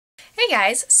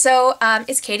guys, so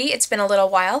it's Katie. It's been a little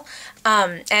while,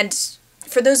 and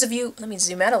for those of you, let me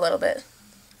zoom out a little bit.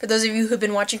 For those of you who've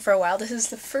been watching for a while, this is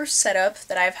the first setup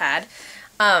that I've had.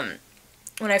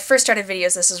 When I first started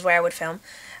videos, this is where I would film.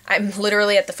 I'm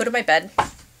literally at the foot of my bed,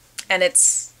 and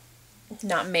it's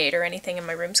not made or anything, and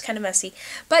my room's kind of messy,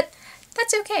 but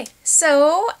that's okay.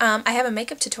 So, I have a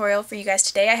makeup tutorial for you guys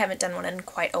today. I haven't done one in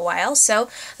quite a while, so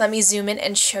let me zoom in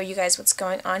and show you guys what's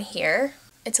going on here.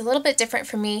 It's a little bit different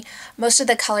for me. Most of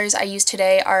the colors I use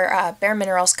today are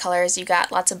bareMinerals colors. You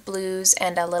got lots of blues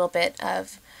and a little bit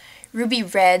of ruby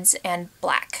reds and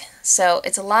black. So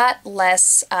it's a lot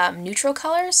less neutral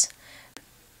colors.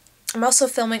 I'm also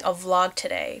filming a vlog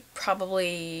today,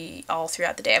 probably all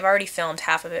throughout the day. I've already filmed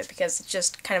half of it because it's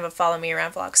just kind of a follow me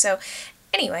around vlog. So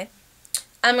anyway,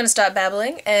 I'm going to stop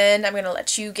babbling and I'm going to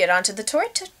let you get onto the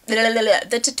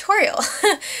tutorial.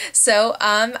 So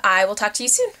I will talk to you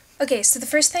soon. Okay, so the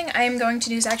first thing I am going to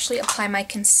do is actually apply my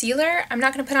concealer. I'm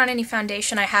not going to put on any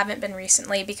foundation. I haven't been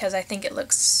recently because I think it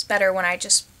looks better when I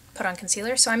just put on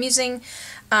concealer. So I'm using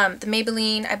the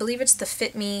Maybelline, I believe it's the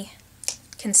Fit Me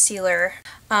Concealer.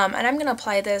 And I'm going to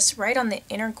apply this right on the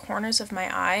inner corners of my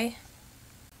eye.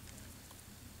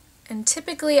 And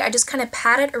typically I just kind of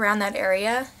pat it around that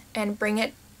area and bring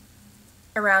it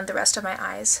around the rest of my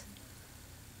eyes.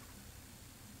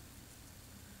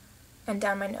 And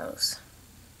down my nose.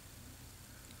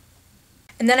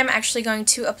 And then I'm actually going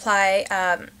to apply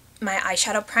my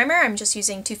eyeshadow primer. I'm just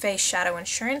using Too Faced Shadow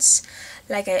Insurance,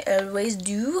 like I always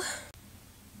do.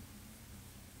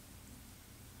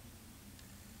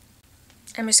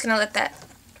 I'm just going to let that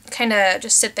kind of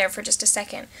just sit there for just a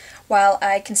second while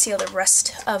I conceal the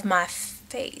rest of my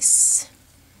face.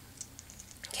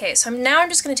 Okay, so now I'm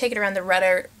just going to take it around the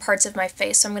redder parts of my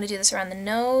face. So I'm going to do this around the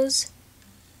nose.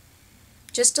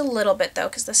 Just a little bit though,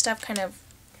 because the stuff kind of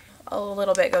a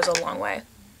little bit goes a long way.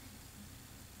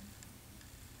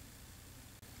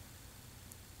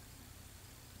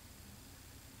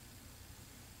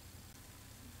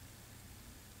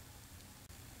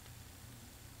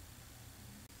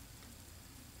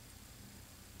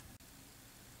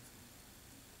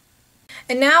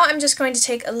 And now I'm just going to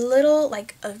take a little,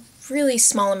 like a really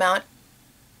small amount,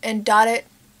 and dot it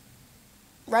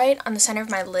right on the center of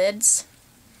my lids.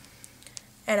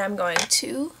 And I'm going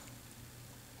to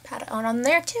pat it on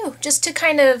there too, just to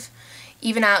kind of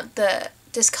even out the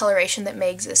discoloration that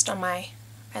may exist on my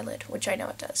eyelid, which I know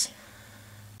it does.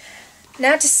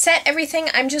 Now to set everything,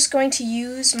 I'm just going to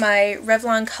use my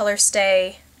Revlon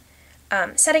Colorstay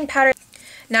setting powder.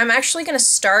 Now I'm actually going to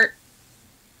start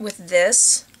with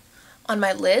this on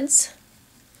my lids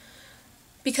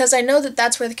because I know that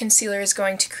that's where the concealer is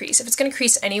going to crease. If it's going to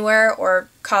crease anywhere or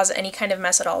cause any kind of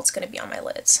mess at all, it's going to be on my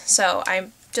lids. So I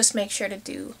just make sure to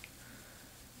do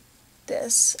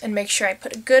this and make sure I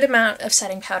put a good amount of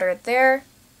setting powder there.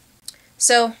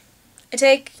 So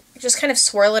I just kind of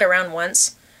swirl it around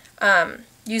once,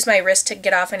 use my wrist to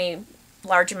get off any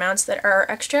large amounts that are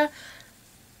extra,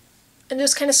 and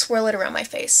just kind of swirl it around my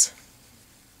face.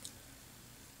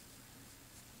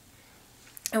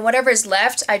 And whatever is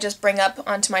left, I just bring up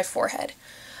onto my forehead.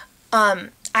 I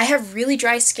have really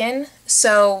dry skin,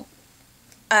 so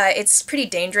it's pretty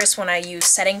dangerous when I use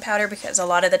setting powder because a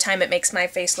lot of the time it makes my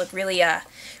face look really,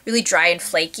 really dry and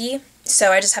flaky.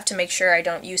 So I just have to make sure I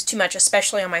don't use too much,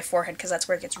 especially on my forehead, because that's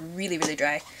where it gets really, really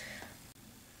dry.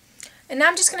 And now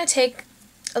I'm just going to take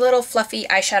a little fluffy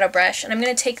eyeshadow brush, and I'm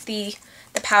going to take the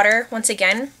powder once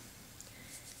again,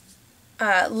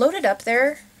 load it up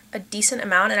there a decent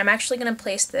amount, and I'm actually going to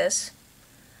place this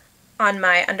on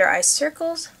my under eye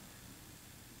circles,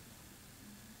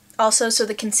 also so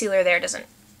the concealer there doesn't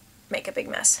make a big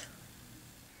mess.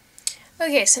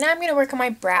 Okay, so now I'm going to work on my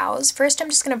brows. First I'm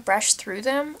just going to brush through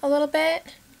them a little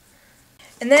bit,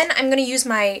 and then I'm going to use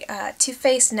my Too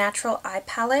Faced Natural Eye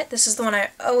Palette. This is the one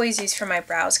I always use for my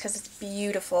brows because it's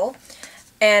beautiful,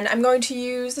 and I'm going to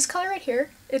use this color right here.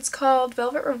 It's called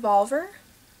Velvet Revolver.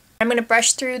 I'm going to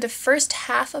brush through the first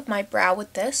half of my brow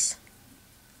with this,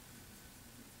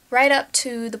 right up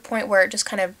to the point where it just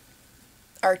kind of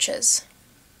arches.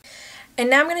 And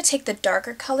now I'm going to take the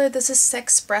darker color. This is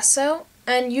Sexpresso,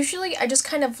 and usually I just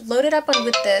kind of load it up on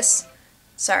with this,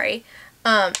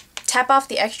 tap off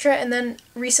the extra, and then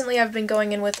recently I've been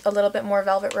going in with a little bit more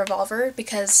Velvet Revolver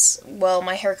because, well,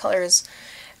 my hair color is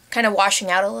kind of washing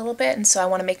out a little bit, and so I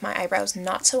want to make my eyebrows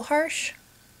not so harsh.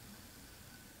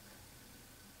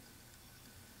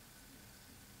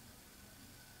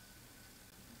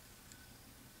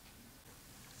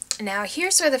 Now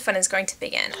here's where the fun is going to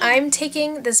begin. I'm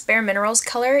taking this bareMinerals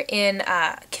color in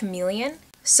Chameleon.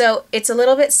 So it's a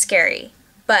little bit scary,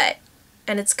 but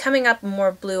and it's coming up more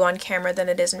blue on camera than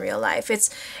it is in real life.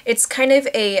 It's kind of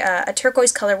a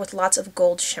turquoise color with lots of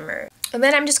gold shimmer. And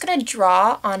then I'm just going to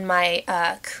draw on my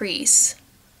crease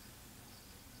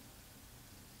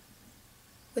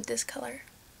with this color.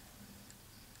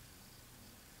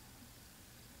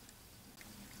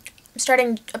 I'm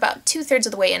starting about 2/3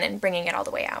 of the way in and bringing it all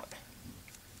the way out.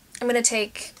 I'm going to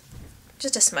take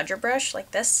just a smudger brush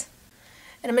like this,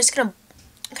 and I'm just going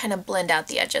to kind of blend out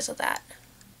the edges of that.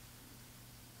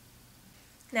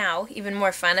 Now, even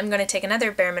more fun, I'm going to take another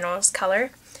bareMinerals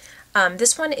color.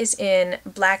 This one is in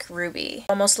Black Ruby.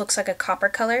 Almost looks like a copper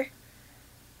color.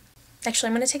 Actually,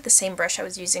 I'm going to take the same brush I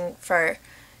was using for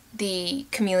the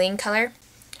Chameleon color.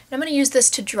 And I'm going to use this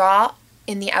to draw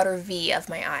in the outer V of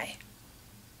my eye.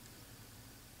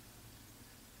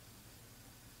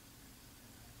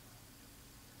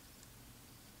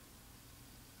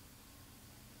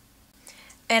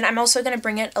 And I'm also going to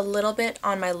bring it a little bit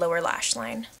on my lower lash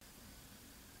line.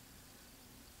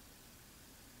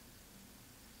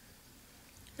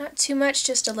 Not too much,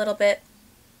 just a little bit,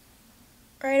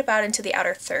 right about into the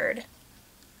outer third.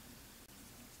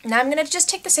 Now I'm going to just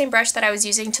take the same brush that I was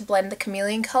using to blend the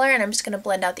Chameleon color, and I'm just going to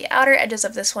blend out the outer edges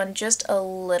of this one just a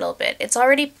little bit. It's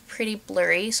already pretty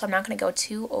blurry, so I'm not going to go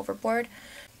too overboard.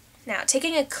 Now,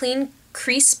 taking a clean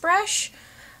crease brush,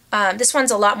 this one's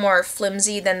a lot more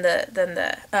flimsy than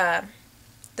the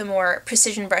more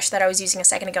precision brush that I was using a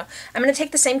second ago. I'm going to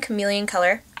take the same Chameleon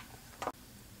color,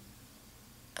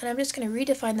 and I'm just going to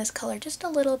redefine this color just a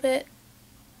little bit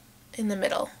in the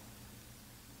middle,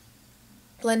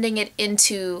 blending it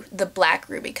into the Black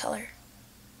Ruby color.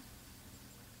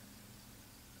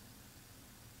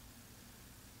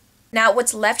 Now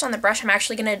what's left on the brush I'm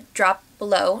actually going to drop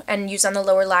below and use on the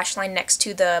lower lash line next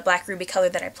to the Black Ruby color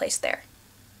that I placed there.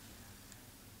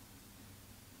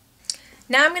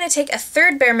 Now I'm going to take a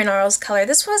third bareMinerals color.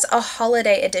 This was a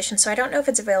holiday edition, so I don't know if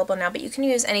it's available now, but you can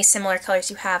use any similar colors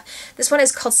you have. This one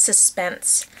is called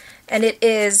Suspense, and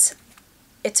it's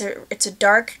a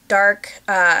dark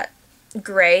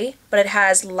gray, but it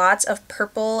has lots of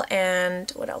purple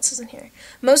and what else is in here?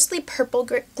 Mostly purple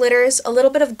glitters, a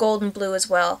little bit of gold and blue as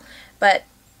well, but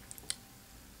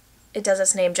it does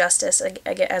its name justice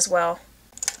as well.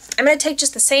 I'm going to take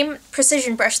just the same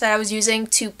precision brush that I was using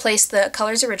to place the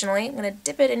colors originally. I'm going to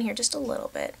dip it in here just a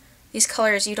little bit. These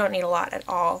colors, you don't need a lot at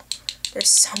all. There's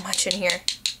so much in here.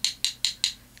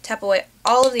 Tap away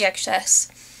all of the excess.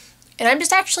 And I'm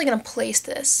just actually going to place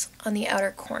this on the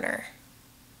outer corner.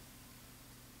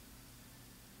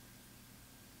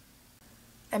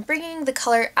 I'm bringing the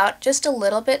color out just a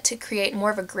little bit to create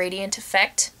more of a gradient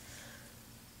effect,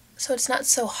 so it's not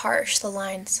so harsh, the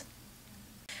lines.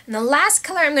 And the last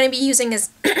color I'm going to be using is,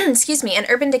 excuse me, an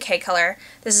Urban Decay color.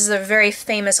 This is a very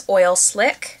famous oil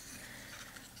slick,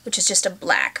 which is just a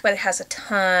black, but it has a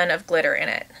ton of glitter in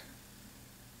it,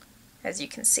 as you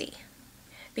can see.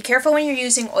 Be careful when you're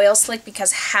using oil slick,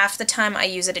 because half the time I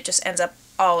use it, it just ends up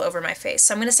all over my face.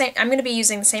 So I'm going to be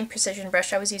using the same precision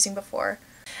brush I was using before,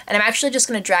 and I'm actually just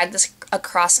going to drag this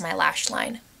across my lash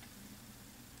line,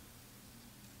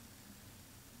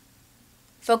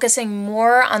 focusing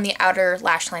more on the outer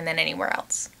lash line than anywhere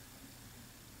else.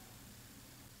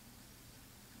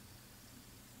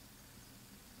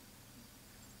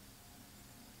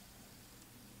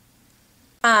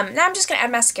 Now I'm just going to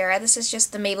add mascara. This is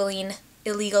just the Maybelline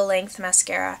Illegal Length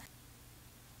mascara.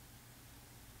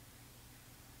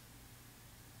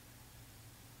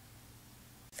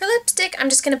 For lipstick, I'm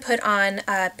just going to put on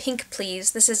Pink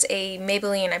Please. This is a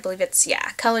Maybelline, I believe it's,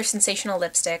 yeah, Colorsensational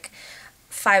Lipstick.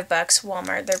 $5,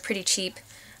 Walmart. They're pretty cheap,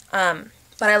 but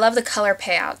I love the color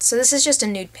payout. So this is just a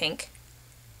nude pink.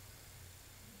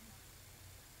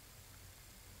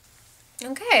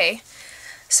 Okay,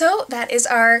 so that is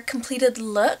our completed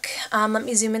look. Let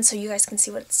me zoom in so you guys can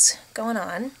see what's going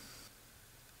on.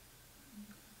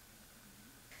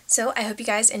 So I hope you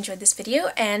guys enjoyed this video,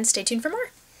 and stay tuned for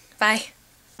more. Bye.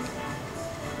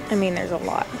 I mean, there's a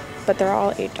lot, but they're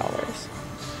all $8.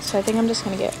 So I think I'm just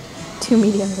going to get 2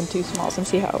 mediums and 2 smalls and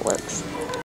see how it works.